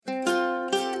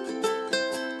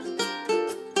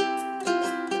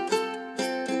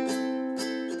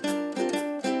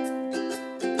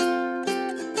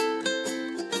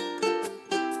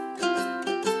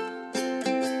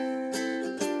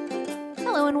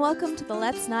welcome to the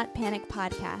Let's Not Panic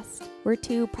podcast. We're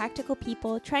two practical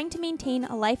people trying to maintain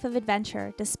a life of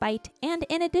adventure despite and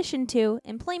in addition to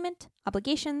employment,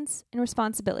 obligations, and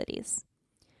responsibilities.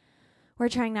 We're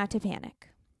trying not to panic.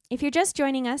 If you're just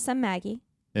joining us, I'm Maggie.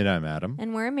 And I'm Adam.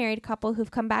 And we're a married couple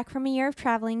who've come back from a year of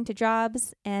traveling to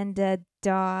jobs and a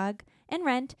dog and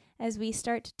rent as we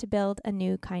start to build a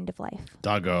new kind of life.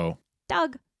 Doggo.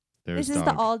 Dog. There's This is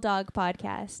dog. the All Dog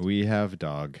podcast. We have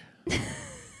dog.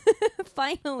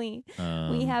 Finally,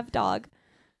 we have dog.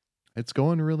 It's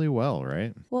going really well,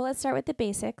 right? Well, let's start with the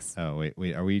basics. Oh,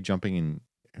 wait. Are we jumping in?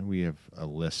 We have a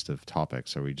list of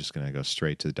topics. Are we just going to go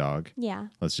straight to dog? Yeah.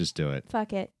 Let's just do it.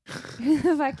 Fuck it. Who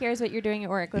the fuck cares what you're doing at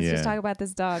work? Let's just talk about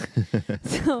this dog.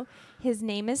 So his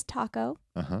name is Taco.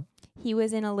 Uh-huh. He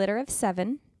was in a litter of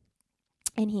 7,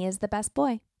 and he is the best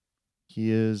boy.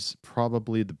 He is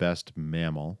probably the best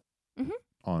mammal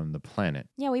on the planet.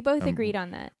 Yeah, we both agreed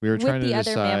on that. We were trying with the to other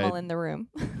decide, mammal in the room.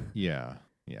 Yeah,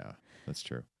 that's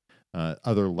true.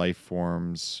 Other life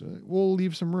forms, we'll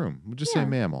leave some room. We'll just say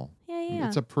mammal. Yeah.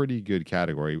 It's a pretty good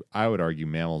category. I would argue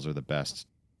mammals are the best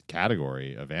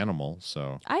category of animal.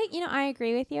 So I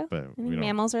agree with you. But I think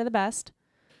mammals are the best.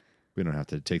 we don't have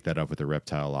to take that up with the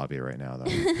reptile lobby right now,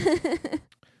 though.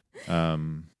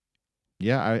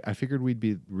 I figured we'd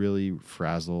be really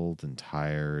frazzled and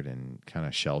tired and kind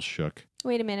of shell shook.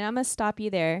 Wait a minute. I'm going to stop you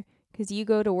there because you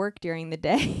go to work during the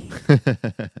day.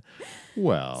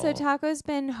 Well. So Taco's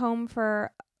been home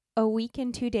for a week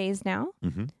and 2 days now.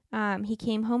 Mm-hmm. He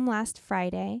came home last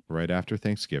Friday. Right after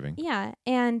Thanksgiving. Yeah.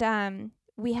 And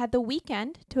we had the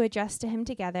weekend to adjust to him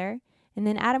together. And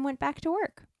then Adam went back to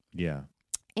work. Yeah.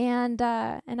 And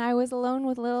I was alone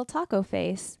with little Taco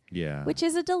Face. Yeah. Which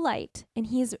is a delight. And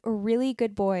he's a really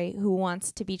good boy who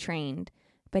wants to be trained.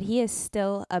 But he is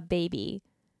still a baby.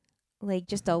 Like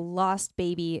just a lost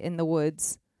baby in the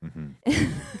woods.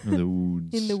 Mm-hmm. In the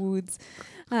woods. In the woods.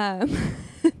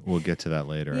 We'll get to that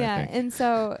later, yeah, I think. and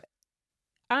so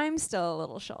I'm still a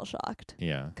little shell-shocked.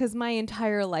 Yeah. Because my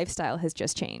entire lifestyle has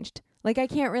just changed. Like, I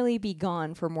can't really be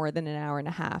gone for more than an hour and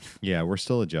a half. Yeah, we're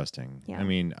still adjusting. Yeah. I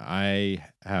mean, I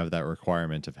have that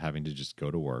requirement of having to just go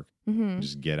to work,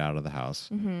 just get out of the house.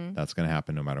 Mm-hmm. That's going to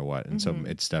happen no matter what. And so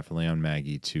it's definitely on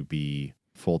Maggie to be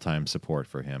full-time support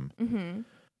for him. Mm-hmm.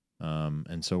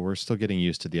 And so we're still getting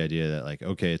used to the idea that, like,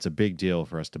 okay, it's a big deal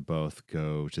for us to both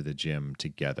go to the gym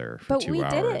together for But 2 we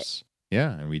hours. did it.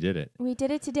 Yeah, and we did it. We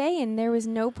did it today, and there was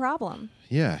no problem.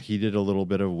 Yeah, he did a little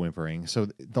bit of whimpering. So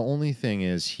the only thing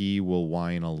is he will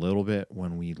whine a little bit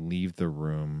when we leave the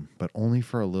room, but only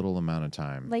for a little amount of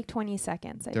time. Like 20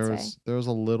 seconds, I'd say. There was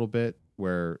a little bit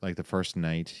where, like, the first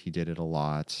night he did it a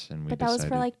lot, and But that was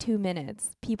for like 2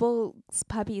 minutes. People's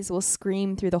puppies will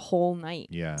scream through the whole night.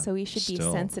 Yeah. So we should be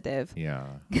sensitive. Yeah,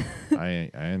 I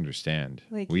understand.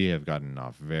 Like, we have gotten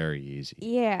off very easy.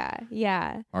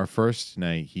 Yeah. Our first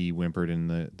night, he whimpered in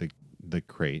the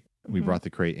crate. We brought the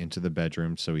crate into the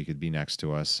bedroom so he could be next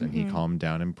to us, and he calmed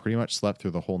down and pretty much slept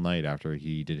through the whole night after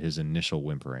he did his initial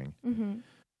whimpering.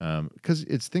 Because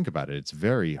think about it, it's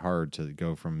very hard to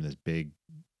go from this big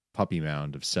puppy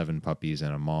mound of 7 puppies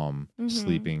and a mom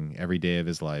sleeping every day of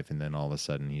his life, and then all of a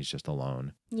sudden he's just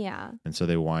alone. Yeah. And so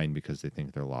they whine because they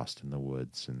think they're lost in the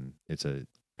woods, and it's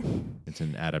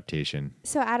an adaptation.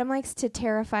 So Adam likes to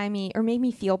terrify me or make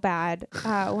me feel bad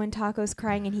when Taco's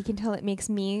crying, and he can tell it makes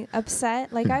me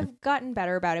upset. Like, I've gotten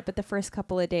better about it, but the first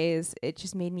couple of days, it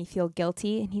just made me feel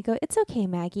guilty. And he'd go, "It's okay,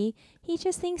 Maggie. He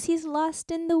just thinks he's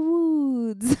lost in the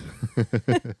woods."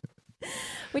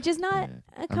 Which is not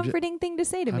a comforting thing to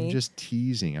say to me. I'm just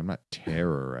teasing. I'm not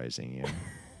terrorizing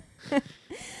you.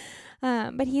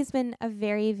 But he's been a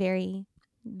very, very,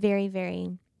 very,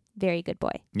 very, very good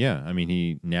boy. Yeah. I mean,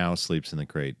 he now sleeps in the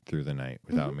crate through the night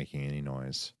without making any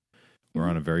noise. We're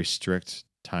on a very strict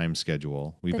time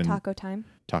schedule. Taco time.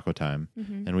 Taco time.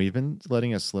 And we've been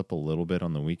letting us slip a little bit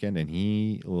on the weekend, and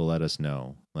he will let us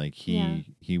know. Like, he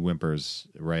whimpers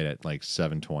right at like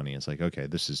 7:20. It's like, okay,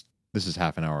 this is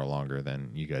half an hour longer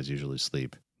than you guys usually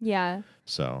sleep. Yeah.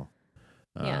 So,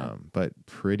 but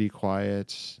pretty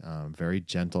quiet, very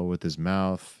gentle with his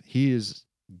mouth. He is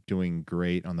doing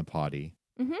great on the potty,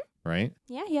 right?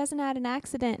 Yeah, he hasn't had an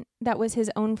accident that was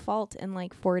his own fault in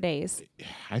like 4 days.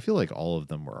 I feel like all of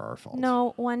them were our fault.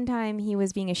 No, one time he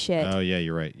was being a shit. Oh, yeah,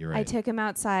 you're right. I took him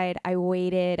outside. I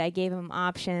waited. I gave him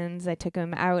options. I took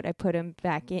him out. I put him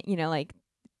back in,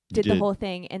 did the whole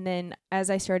thing. And then as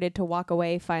I started to walk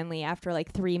away, finally, after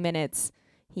like 3 minutes,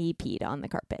 he peed on the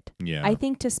carpet. Yeah. I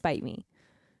think to spite me,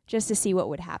 just to see what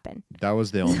would happen. That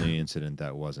was the only incident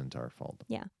that wasn't our fault.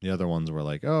 Yeah. The other ones were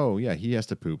like, oh, yeah, he has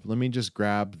to poop. Let me just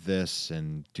grab this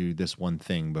and do this one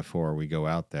thing before we go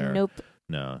out there. Nope.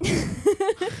 No.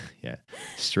 Yeah.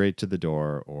 Straight to the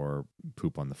door or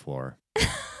poop on the floor.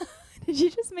 Did you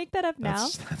just make that up now?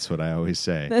 That's what I always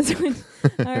say.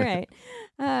 All right.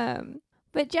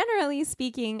 But generally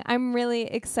speaking, I'm really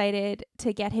excited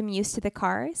to get him used to the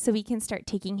car so we can start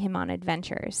taking him on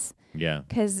adventures. Yeah.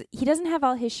 Because he doesn't have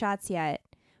all his shots yet,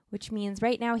 which means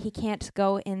right now he can't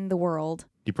go in the world.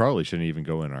 He probably shouldn't even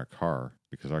go in our car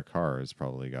because our car has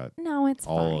probably got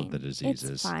all of the diseases.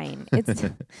 It's fine.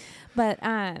 But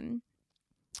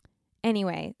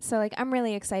anyway, so like I'm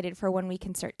really excited for when we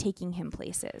can start taking him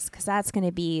places because that's going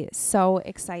to be so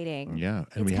exciting. Yeah,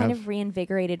 and it's kind of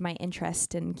reinvigorated my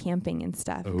interest in camping and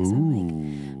stuff.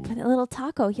 Ooh, but a little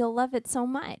Taco, he'll love it so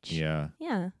much. Yeah,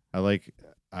 yeah.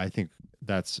 I think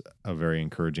that's a very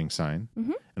encouraging sign.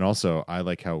 Mm-hmm. And also, I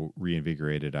like how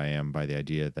reinvigorated I am by the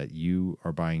idea that you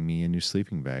are buying me a new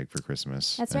sleeping bag for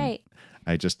Christmas. That's right.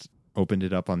 I just opened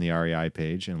it up on the REI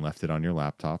page and left it on your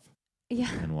laptop. Yeah.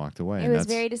 And walked away. It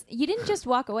was you didn't just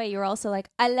walk away. You were also like,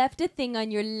 I left a thing on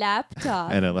your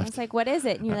laptop. And I was like, what is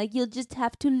it? And you're like, you'll just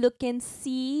have to look and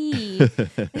see.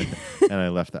 And I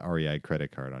left the REI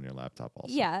credit card on your laptop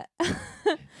also. Yeah.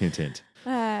 Hint, hint.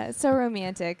 So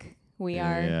romantic we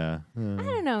are. Yeah. I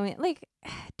don't know. Like,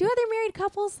 do other married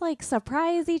couples like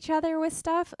surprise each other with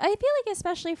stuff? I feel like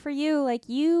especially for you, like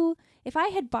if I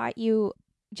had bought you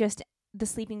just the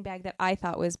sleeping bag that I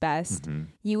thought was best,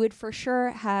 you would for sure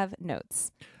have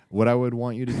notes. What I would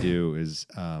want you to do is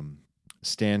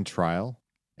stand trial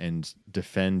and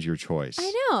defend your choice.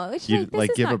 I know. It's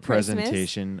like give a Christmas.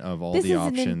 presentation of all this the is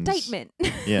options. An indictment.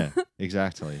 Yeah,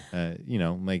 exactly.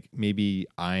 Like maybe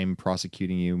I'm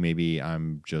prosecuting you, maybe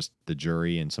I'm just the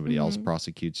jury and somebody else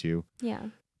prosecutes you. Yeah.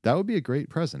 That would be a great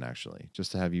present, actually,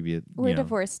 just to have you be. We're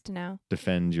divorced now.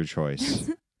 Defend your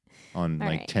choice on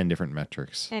like 10 different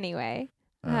metrics. Anyway.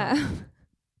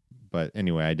 But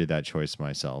anyway, I did that choice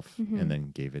myself and then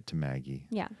gave it to Maggie.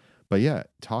 Yeah. But yeah,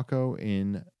 Taco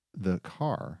in the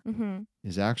car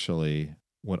is actually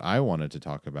what I wanted to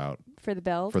talk about for the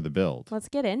build. Let's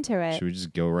get into it. Should we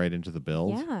just go right into the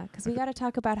build? Yeah, because we got to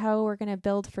talk about how we're going to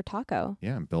build for Taco.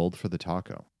 Yeah, build for the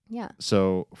Taco. Yeah.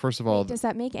 So first of all, does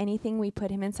that make anything we put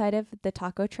him inside of the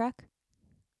taco truck?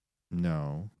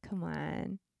 No. Come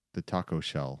on. The taco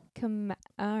shell.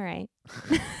 All right.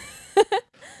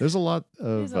 There's a lot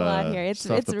of here.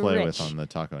 stuff to play rich. with on the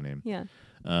taco name. Yeah.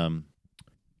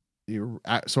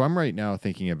 So I'm right now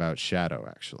thinking about Shadow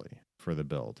actually for the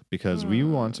build because we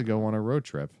want to go on a road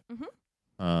trip.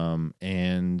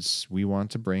 And we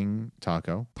want to bring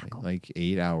Taco. Like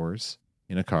 8 hours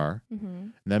in a car.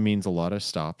 And that means a lot of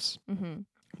stops.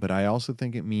 But I also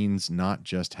think it means not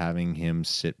just having him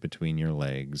sit between your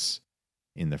legs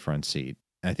in the front seat.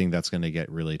 I think that's going to get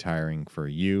really tiring for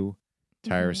you,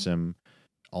 tiresome.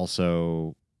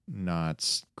 Also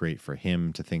not great for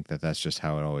him to think that that's just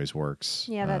how it always works.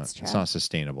 Yeah, that's true. It's not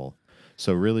sustainable.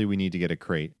 So really we need to get a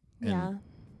crate. Yeah,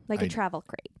 like a travel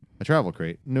crate. A travel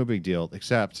crate, no big deal,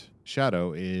 except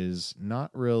Shadow is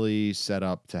not really set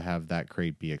up to have that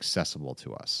crate be accessible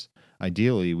to us.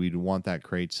 Ideally, we'd want that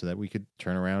crate so that we could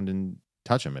turn around and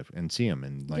touch him and see him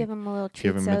and like give him a little treat.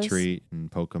 Give him a treat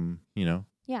and poke him,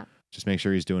 Yeah. Just make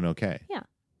sure he's doing okay. Yeah.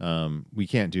 We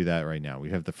can't do that right now. We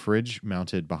have the fridge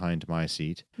mounted behind my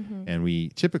seat, and we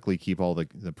typically keep all the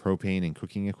propane and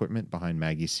cooking equipment behind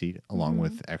Maggie's seat, along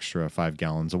with extra 5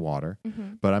 gallons of water.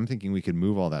 But I'm thinking we could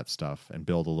move all that stuff and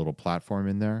build a little platform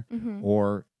in there,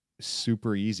 or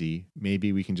super easy,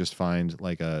 maybe we can just find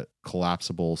like a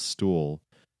collapsible stool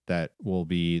that will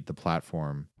be the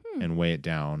platform and weigh it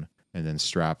down, and then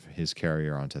strap his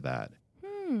carrier onto that.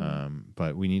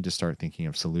 But we need to start thinking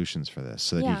of solutions for this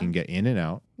so that he can get in and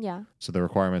out. Yeah. So the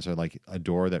requirements are like a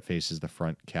door that faces the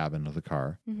front cabin of the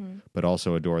car, but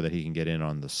also a door that he can get in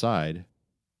on the side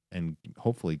and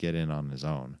hopefully get in on his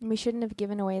own. We shouldn't have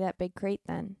given away that big crate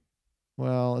then.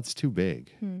 Well, it's too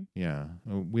big. Yeah.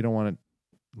 We don't want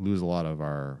to lose a lot of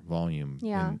our volume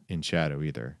in Shadow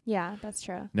either. Yeah, that's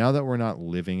true. Now that we're not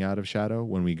living out of Shadow,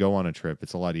 when we go on a trip,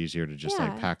 it's a lot easier to just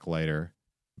like pack lighter.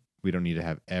 We don't need to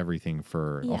have everything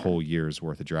for a whole year's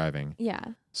worth of driving. Yeah.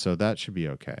 So that should be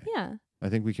okay. Yeah. I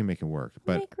think we can make it work.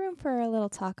 But make room for a little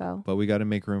Taco. But we got to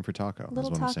make room for Taco. A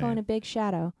little Taco and a big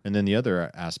Shadow. And then the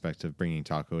other aspect of bringing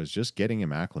Taco is just getting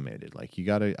him acclimated. Like you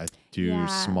got to do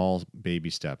small baby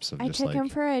steps of I took him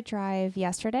for a drive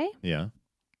yesterday. Yeah.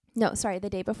 No, sorry, the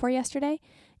day before yesterday.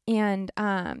 And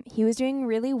he was doing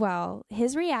really well.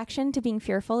 His reaction to being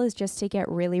fearful is just to get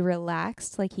really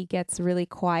relaxed. Like he gets really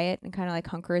quiet and kind of like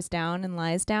hunkers down and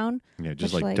lies down. Yeah,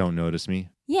 just like don't notice me.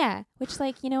 Yeah, which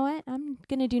like, you know what? I'm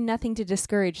going to do nothing to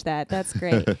discourage that. That's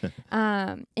great.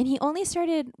 And he only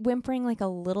started whimpering like a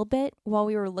little bit while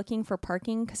we were looking for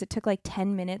parking because it took like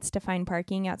 10 minutes to find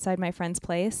parking outside my friend's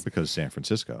place. Because San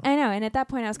Francisco. I know. And at that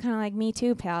point I was kind of like, me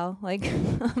too, pal. Like,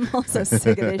 I'm also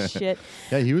sick of this shit.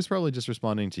 Yeah, he was probably just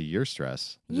responding to your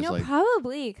stress. You know, like,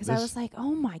 probably because I was like,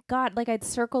 oh my God. Like I'd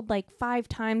circled like 5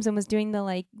 times and was doing the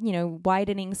like, you know,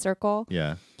 widening circle.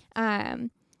 Yeah.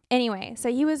 Anyway, so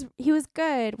he was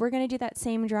good. We're going to do that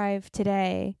same drive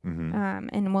today,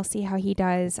 and we'll see how he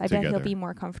does. I bet he'll be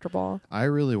more comfortable. I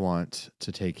really want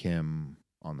to take him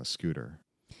on the scooter.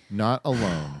 Not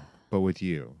alone, but with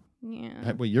you.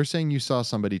 Yeah. Wait, you're saying you saw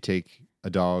somebody take a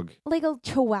dog? Like a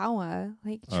chihuahua.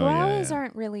 Like chihuahuas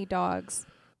aren't really dogs.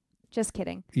 Just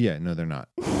kidding. Yeah, no, they're not.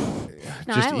 No,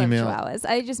 I love chihuahuas.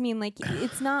 I just mean like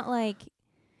it's not like...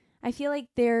 I feel like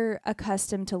they're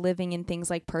accustomed to living in things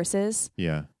like purses.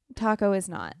 Yeah. Taco is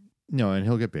not. No, and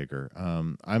he'll get bigger.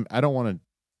 I don't want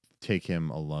to take him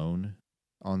alone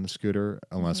on the scooter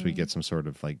unless we get some sort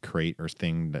of like crate or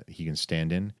thing that he can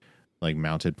stand in, like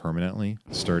mounted permanently,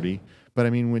 sturdy. But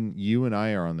I mean, when you and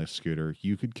I are on the scooter,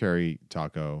 you could carry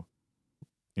Taco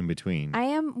in between. I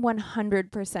am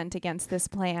 100% against this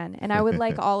plan, and I would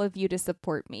like all of you to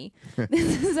support me.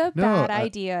 This is a bad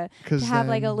idea to have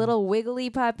like a little wiggly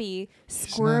puppy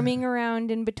squirming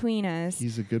around in between us.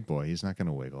 He's a good boy. He's not going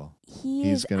to wiggle.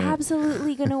 He's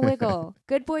absolutely going to wiggle.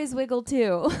 Good boys wiggle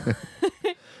too.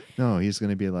 No, he's going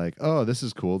to be like, oh, this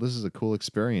is cool. This is a cool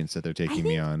experience that they're taking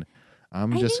me on. I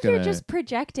think you're just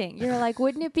projecting. You're like,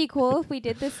 wouldn't it be cool if we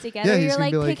did this together? Yeah, you're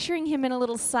like picturing him in a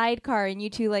little sidecar and you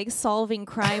two like solving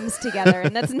crimes together.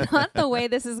 And that's not the way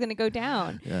this is going to go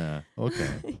down. Yeah. Okay.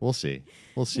 We'll see.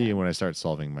 We'll see when I start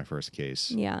solving my first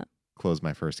case. Yeah. Close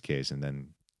my first case and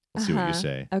then see what you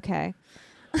say. Okay.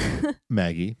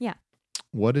 Maggie. Yeah.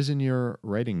 What is in your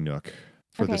writing nook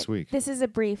for this week? This is a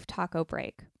brief taco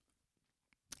break.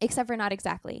 Except for not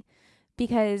exactly.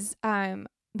 Because I'm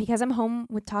home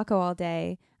with Taco all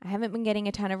day, I haven't been getting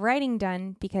a ton of writing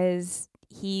done because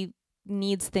he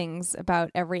needs things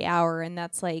about every hour, and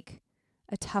that's like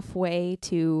a tough way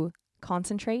to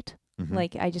concentrate.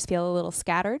 Like I just feel a little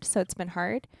scattered, so it's been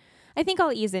hard. I think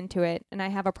I'll ease into it, and I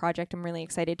have a project I'm really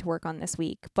excited to work on this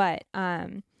week. But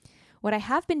what I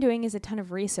have been doing is a ton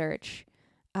of research,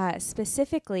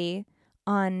 specifically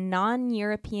on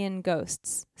non-European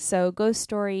ghosts. So ghost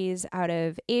stories out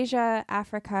of Asia,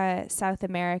 Africa, South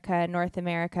America, North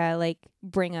America, like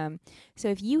bring them. So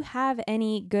if you have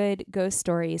any good ghost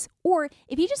stories, or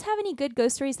if you just have any good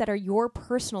ghost stories that are your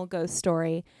personal ghost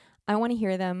story, I want to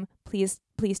hear them. Please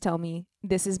tell me.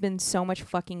 This has been so much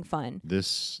fucking fun.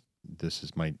 This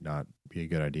might not be a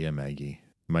good idea, Maggie.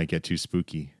 It might get too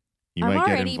spooky. You I'm might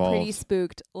get already involved. pretty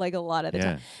spooked like a lot of the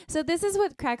time. So this is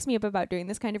what cracks me up about doing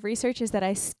this kind of research is that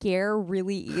I scare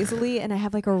really easily and I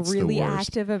have like a really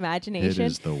active imagination. It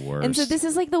is the worst. And so this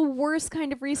is like the worst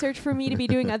kind of research for me to be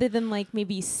doing other than like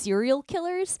maybe serial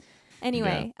killers.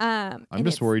 Anyway, I'm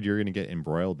just worried you're going to get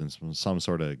embroiled in some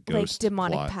sort of ghost like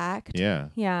demonic plot. pact. Yeah.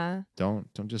 Yeah. Don't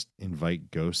just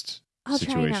invite ghost I'll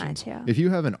situations. try not to. If you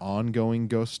have an ongoing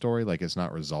ghost story like it's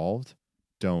not resolved,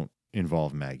 don't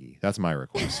involve Maggie. That's my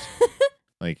request.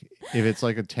 Like if it's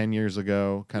like a 10 years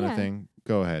ago kind of thing,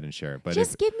 go ahead and share it. But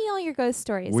just give me all your ghost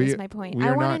stories is my point. We I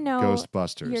are want to not know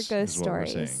Ghostbusters. your ghost is what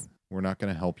stories. We're saying. We're not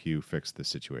going to help you fix the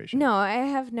situation. No, I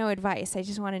have no advice. I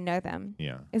just want to know them.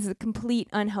 Yeah. As a complete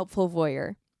unhelpful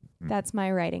voyeur. That's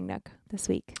my writing nook this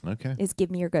week. Okay. Is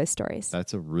give me your ghost stories.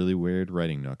 That's a really weird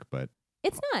writing nook, but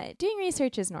it's not. Doing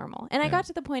research is normal. And I got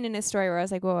to the point in this story where I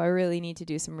was like, well, I really need to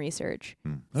do some research.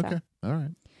 Okay. All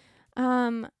right.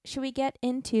 Should we get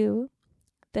into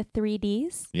the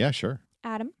 3Ds? Yeah, sure.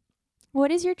 Adam,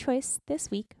 what is your choice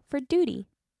this week for duty?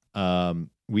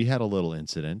 We had a little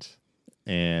incident,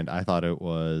 and I thought it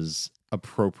was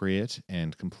appropriate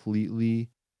and completely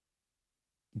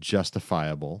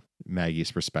justifiable,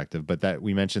 Maggie's perspective, but that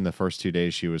we mentioned the first 2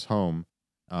 days she was home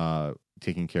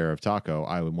taking care of Taco,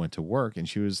 I went to work, and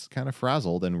she was kind of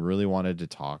frazzled and really wanted to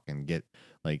talk and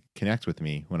connect with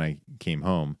me when I came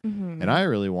home. And I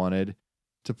really wanted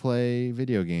to play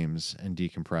video games and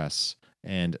decompress.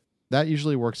 And that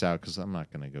usually works out because I'm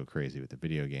not going to go crazy with the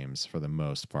video games for the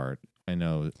most part. I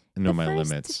know my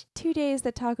limits. 2 days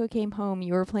that Taco came home,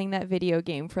 you were playing that video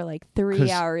game for like 3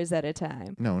 hours at a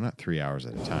time. No, not 3 hours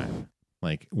at a time.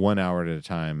 Like 1 hour at a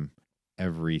time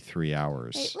every 3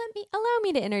 hours. Wait, allow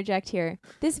me to interject here.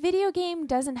 This video game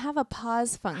doesn't have a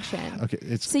pause function. Okay,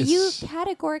 you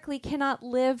categorically cannot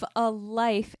live a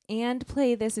life and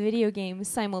play this video game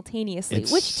simultaneously,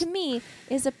 which to me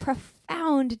is a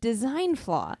profound design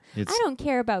flaw. It's- I don't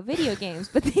care about video games,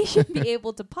 but they should be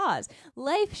able to pause.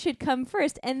 Life should come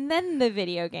first, and then the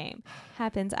video game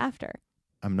happens after.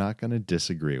 I'm not going to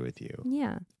disagree with you.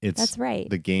 Yeah, It's that's right.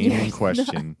 the game You're in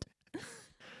question.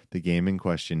 The game in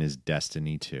question is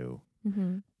Destiny 2.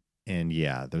 Mm-hmm. And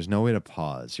yeah, there's no way to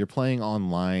pause. You're playing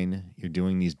online. You're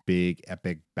doing these big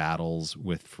epic battles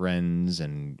with friends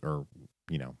or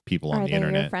people on Are the they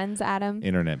internet. your friends, Adam?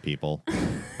 Internet people.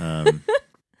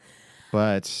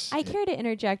 But I care to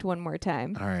interject one more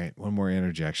time. all right, one more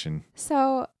interjection.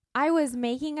 So I was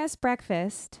making us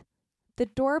breakfast. The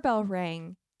doorbell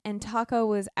rang and Taco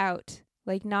was out,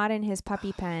 like not in his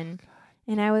puppy pen.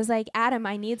 And I was like, Adam,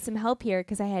 I need some help here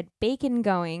because I had bacon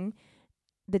going,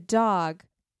 the dog,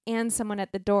 and someone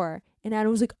at the door. And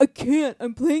Adam was like, I can't.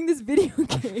 I'm playing this video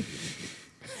game.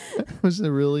 It was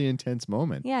a really intense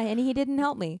moment. Yeah, and he didn't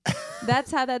help me.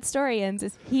 That's how that story ends,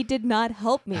 is he did not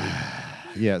help me.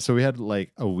 Yeah, so we had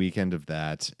like a weekend of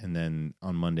that, and then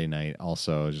on Monday night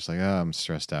also just like, I'm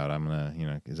stressed out. I'm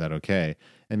gonna, is that okay?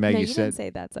 And Maggie No, you said, didn't say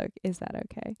that's okay. Is that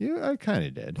okay? yeah, I kind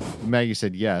of did. Maggie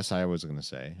said yes. I was gonna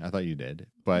say, I thought you did,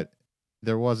 but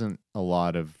there wasn't a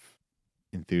lot of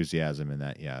enthusiasm in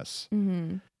that yes.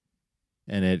 Mm-hmm.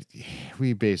 And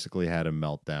we basically had a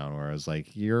meltdown where I was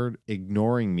like, you're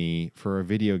ignoring me for a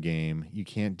video game. You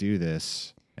can't do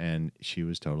this. And she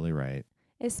was totally right.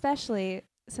 Especially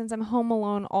since I'm home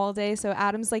alone all day, so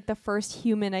Adam's like the first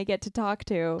human I get to talk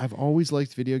to. I've always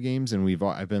liked video games, and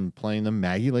I've been playing them.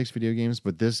 Maggie likes video games,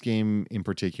 but this game in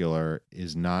particular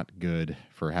is not good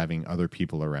for having other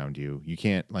people around you. You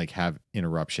can't like have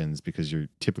interruptions because you're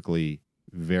typically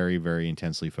very, very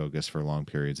intensely focused for long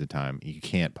periods of time. You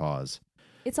can't pause.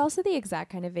 It's also the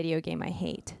exact kind of video game I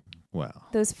hate. Well,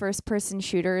 Those first-person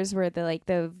shooters where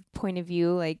the point of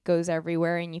view like goes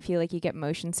everywhere and you feel like you get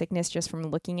motion sickness just from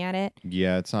looking at it.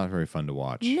 yeah, it's not very fun to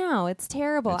watch. No, it's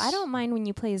terrible. I It's- don't mind when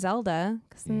you play Zelda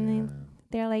because Yeah.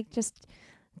 they're like just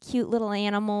cute little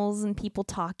animals and people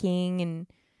talking and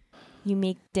you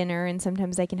make dinner and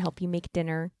sometimes I can help you make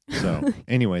dinner. So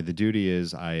anyway, the duty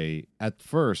is I at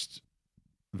first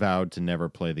vowed to never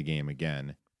play the game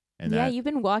again. And yeah, that you've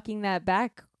been walking that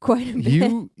back quite a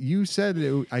bit. you said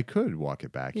I could walk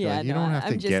it back. You're Yeah, like, you no, don't have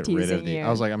I'm to just get rid of teasing the. you. I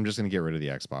was like, I'm just gonna get rid of the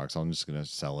Xbox. I'm just gonna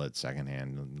sell it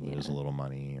secondhand and lose a Yeah. little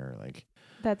money or like.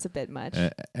 That's a bit much.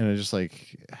 And it's just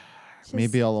like Just-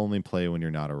 maybe I'll only play when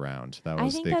you're not around. That I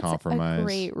was think the that's compromise. a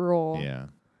great rule. Yeah.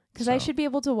 Because I So, should be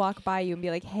able to walk by you and be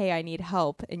like, hey, I need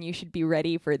help. And you should be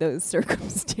ready for those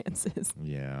circumstances.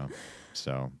 Yeah.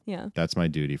 So Yeah. that's my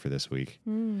duty for this week.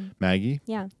 Mm. Maggie,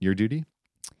 Yeah. your duty?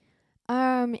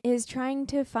 Is trying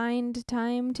to find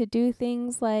time to do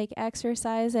things like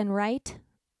exercise and write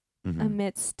Mhm.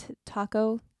 amidst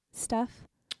taco stuff.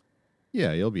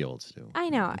 Yeah, you'll be able to do. I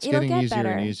know. It's It'll getting get easier better.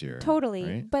 and easier. Totally.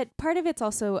 right? But part of it's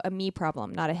also a me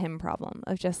problem, not a him problem,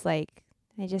 of just like,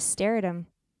 I just stare at him.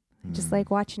 I just Mm.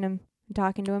 like watching him,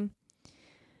 talking to him.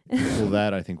 Well,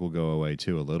 that I think will go away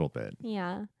too a little bit.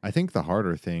 Yeah. I think the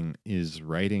harder thing is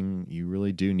writing. You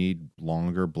really do need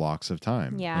longer blocks of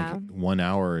time. Yeah. Like 1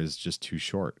 hour is just too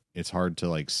short. It's hard to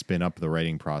like spin up the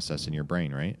writing process in your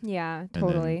brain, right? Yeah, then-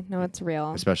 totally. No, it's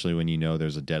real. Especially when you know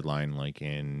there's a deadline like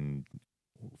in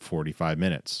 45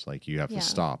 minutes. Like you have Yeah. to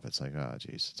stop. It's like, oh,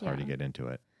 geez, it's hard to Yeah. get into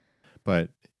it.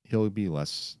 But he'll be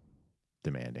less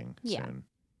demanding Yeah. soon.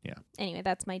 Anyway,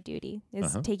 that's my duty,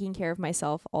 is Uh-huh. taking care of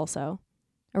myself also.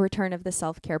 A return of the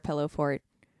self-care pillow fort.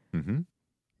 Mm-hmm.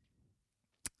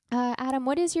 Adam,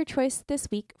 what is your choice this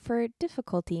week for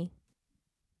difficulty?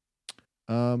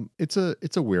 It's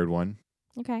a weird one.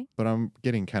 Okay. But I'm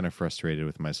getting kind of frustrated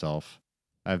with myself.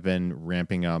 I've been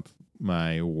ramping up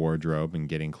my wardrobe and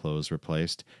getting clothes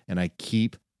replaced, and I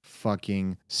keep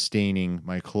fucking staining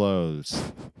my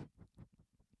clothes.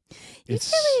 You've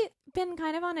really been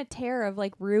kind of on a tear of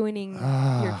like ruining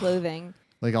your clothing.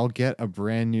 Like I'll get a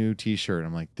brand new t-shirt.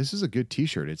 I'm like, this is a good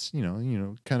t-shirt. It's,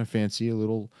 kind of fancy, a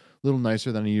little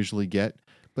nicer than I usually get.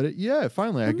 But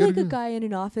finally I I'm got like a guy in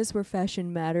an office where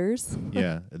fashion matters.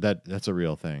 Yeah, that's a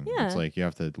real thing. Yeah. It's like you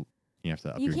have to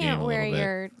up You your game can't a wear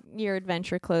little bit. your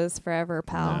adventure clothes forever,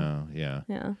 pal. No, yeah.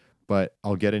 Yeah. But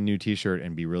I'll get a new t-shirt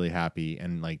and be really happy.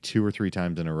 And like 2 or 3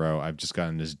 times in a row, I've just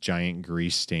gotten this giant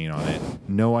grease stain on it.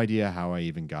 No idea how I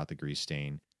even got the grease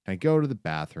stain. I go to the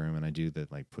bathroom and I do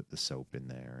put the soap in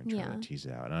there and try Yeah. to tease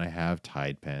it out. And I have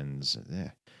Tide pens.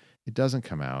 It doesn't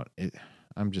come out.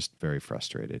 I'm just very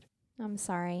frustrated. I'm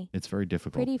sorry. It's very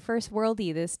difficult. Pretty first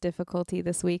worldy this difficulty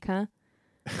this week, huh?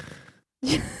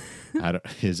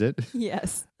 Is it?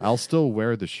 Yes. I'll still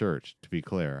wear the shirt, to be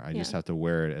clear. I just Yeah. have to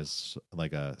wear it as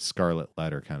like a scarlet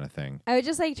letter kind of thing. I would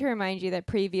just like to remind you that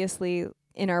previously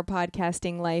in our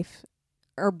podcasting life,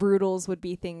 our brutals would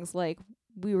be things like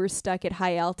we were stuck at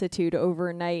high altitude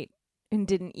overnight and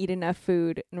didn't eat enough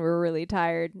food and were really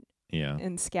tired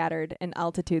and scattered and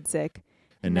altitude sick.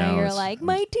 And now you're like,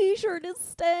 my T-shirt is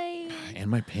stained. And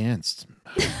my pants.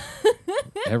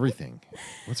 Everything.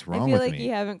 What's wrong with me? I feel like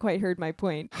you haven't quite heard my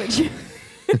point.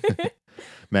 But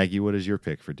Maggie, what is your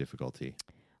pick for difficulty?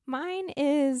 Mine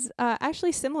is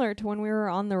actually similar to when we were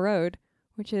on the road,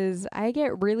 which is I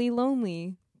get really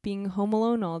lonely being home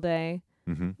alone all day,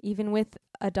 even with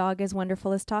a dog as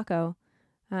wonderful as Taco,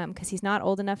 because he's not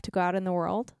old enough to go out in the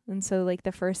world. And so like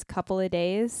the first couple of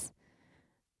days,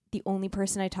 the only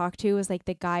person I talked to was like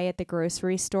the guy at the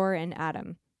grocery store and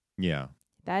Adam. Yeah.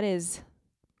 That is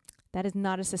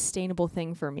not a sustainable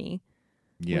thing for me.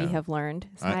 Yeah. We have learned.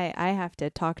 So I have to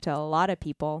talk to a lot of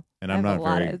people. And I have a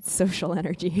lot of social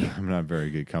energy. I'm not very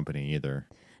good company either.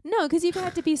 No, because you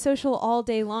have to be social all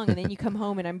day long, and then you come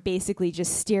home and I'm basically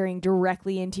just staring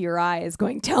directly into your eyes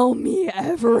going, tell me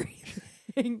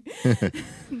everything.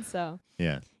 So,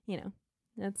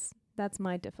 that's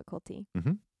my difficulty.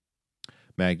 Mm-hmm.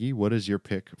 Maggie, what is your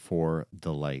pick for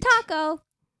delight? Taco.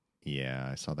 Yeah,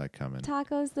 I saw that coming.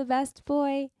 Taco's the best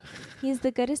boy. He's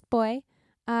the goodest boy.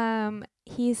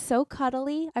 He's so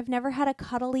cuddly. I've never had a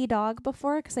cuddly dog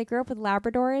before because I grew up with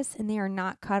Labradors and they are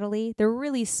not cuddly. They're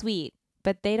really sweet,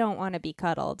 but they don't want to be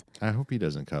cuddled. I hope he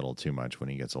doesn't cuddle too much when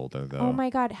he gets older, though. Oh my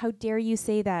God, how dare you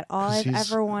say that? All I've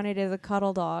ever wanted is a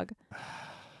cuddle dog.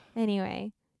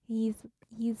 Anyway, he's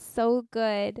so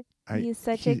good. He's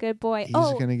such a good boy. He's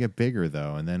going to get bigger,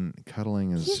 though, and then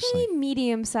cuddling is he's just going to be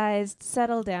medium-sized,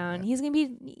 settle down. He's going to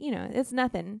be, it's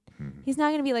nothing. He's not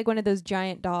going to be like one of those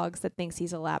giant dogs that thinks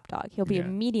he's a lap dog. He'll be a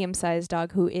medium-sized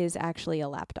dog who is actually a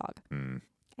lap dog.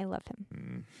 I love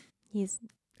him. He's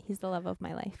the love of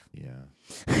my life. Yeah.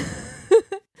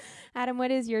 Adam,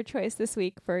 what is your choice this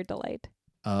week for delight?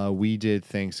 We did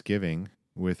Thanksgiving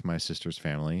with my sister's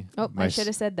family. Oh, I should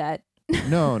have said that.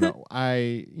 No.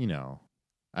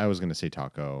 I was going to say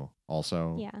Taco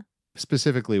also. Yeah.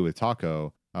 Specifically with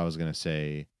Taco, I was going to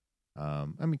say,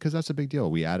 because that's a big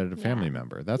deal. We added a family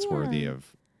member. That's worthy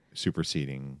of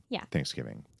superseding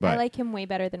Thanksgiving. But I like him way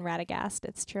better than Radagast.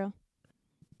 It's true.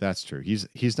 That's true.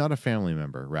 He's not a family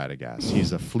member, Radagast.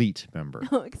 He's a fleet member.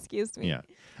 Oh, excuse me. Yeah.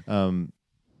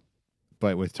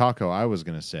 But with Taco, I was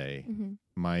going to say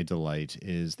my delight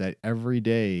is that every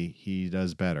day he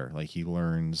does better. Like he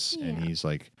learns and he's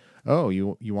like, oh,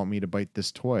 you want me to bite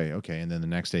this toy? Okay. And then the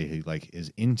next day he like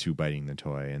is into biting the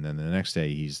toy. And then the next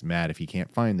day he's mad if he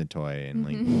can't find the toy. And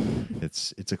like,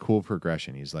 it's a cool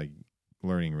progression. He's like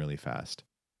learning really fast.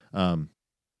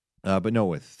 But no,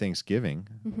 with Thanksgiving,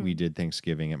 we did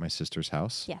Thanksgiving at my sister's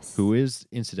house. Yes. Who is,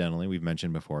 incidentally, we've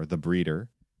mentioned before, the breeder,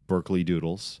 Berkeley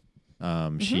Doodles.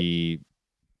 She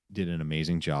did an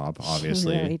amazing job,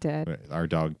 obviously. She really did. Our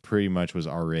dog pretty much was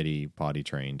already potty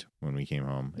trained when we came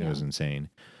home. It was insane.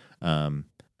 And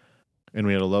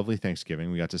we had a lovely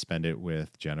Thanksgiving. We got to spend it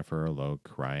with Jennifer, Alok,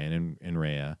 Ryan, and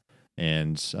Rhea.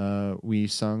 And we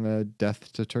sung a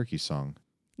Death to Turkey song.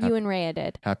 You and Rhea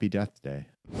did. Happy Death Day.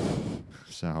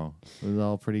 So it was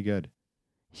all pretty good.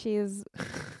 She's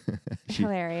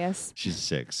hilarious. She's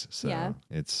 6, so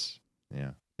it's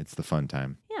the fun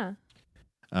time. Yeah.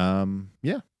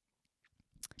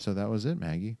 So that was it,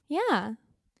 Maggie. Yeah.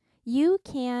 You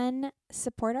can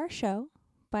support our show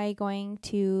by going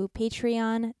to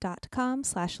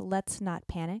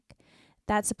patreon.com/letsnotpanic.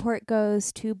 That support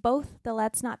goes to both the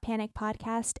Let's Not Panic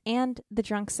podcast and the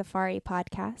Drunk Safari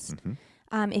podcast.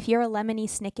 If you're a Lemony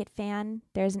Snicket fan,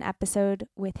 there's an episode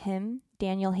with him.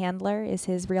 Daniel Handler is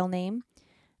his real name,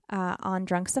 on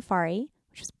Drunk Safari,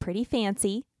 which is pretty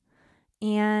fancy.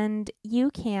 And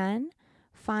you can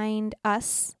find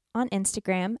us on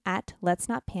Instagram at Let's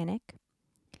Not Panic.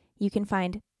 You can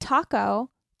find Taco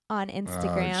on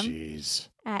Instagram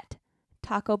at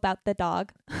Taco About the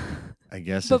Dog. I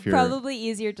guess but if you're probably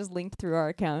easier just linked through our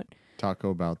account.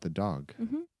 Taco About the Dog.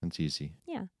 That's easy.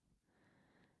 Yeah.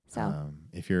 So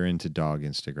if you're into dog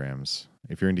Instagrams,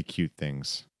 if you're into cute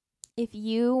things. If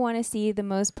you want to see the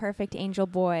most perfect angel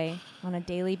boy on a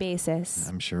daily basis.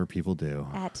 I'm sure people do.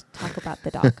 At Talk About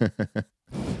the Dog.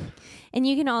 And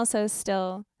you can also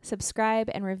still subscribe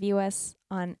and review us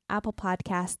on Apple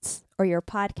Podcasts or your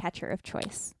podcatcher of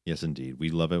choice. Yes, indeed. We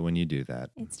love it when you do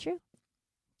that. It's true.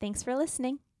 Thanks for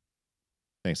listening.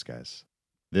 Thanks, guys.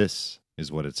 This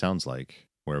is what it sounds like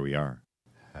where we are.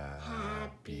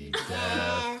 Happy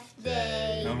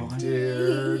birthday,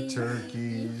 dear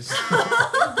turkeys.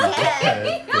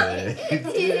 Happy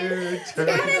birthday, dear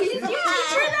turkeys.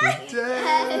 Happy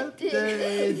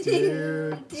birthday,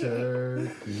 dear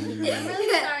turkeys.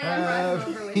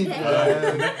 Happy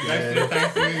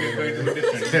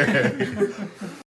birthday.